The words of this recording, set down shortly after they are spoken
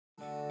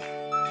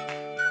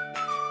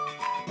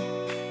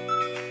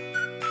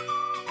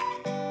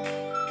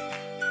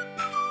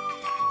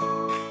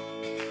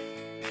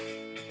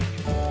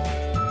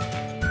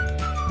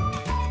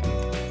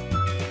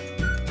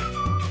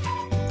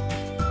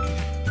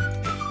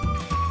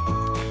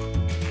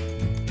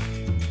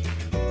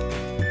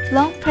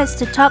Long press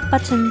the top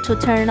button to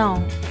turn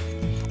on.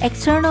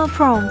 External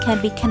probe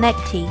can be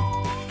connected.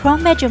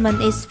 Probe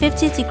measurement is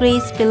 50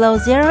 degrees below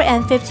 0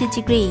 and 50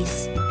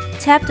 degrees.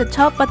 Tap the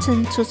top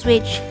button to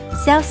switch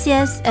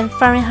Celsius and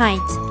Fahrenheit.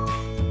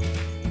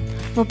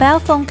 Mobile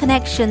phone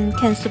connection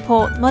can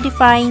support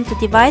modifying the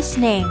device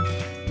name.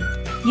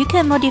 You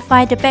can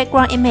modify the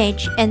background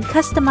image and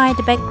customize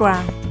the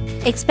background,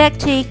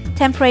 expected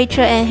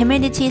temperature and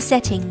humidity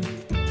setting.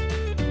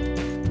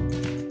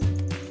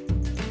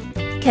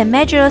 Can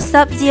measure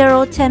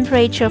sub-zero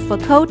temperature for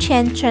cold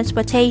chain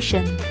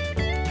transportation.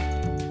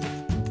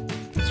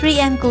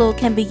 3M glue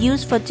can be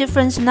used for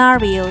different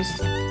scenarios.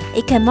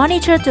 It can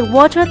monitor the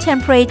water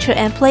temperature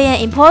and play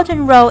an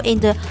important role in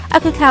the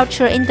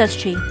aquaculture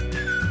industry.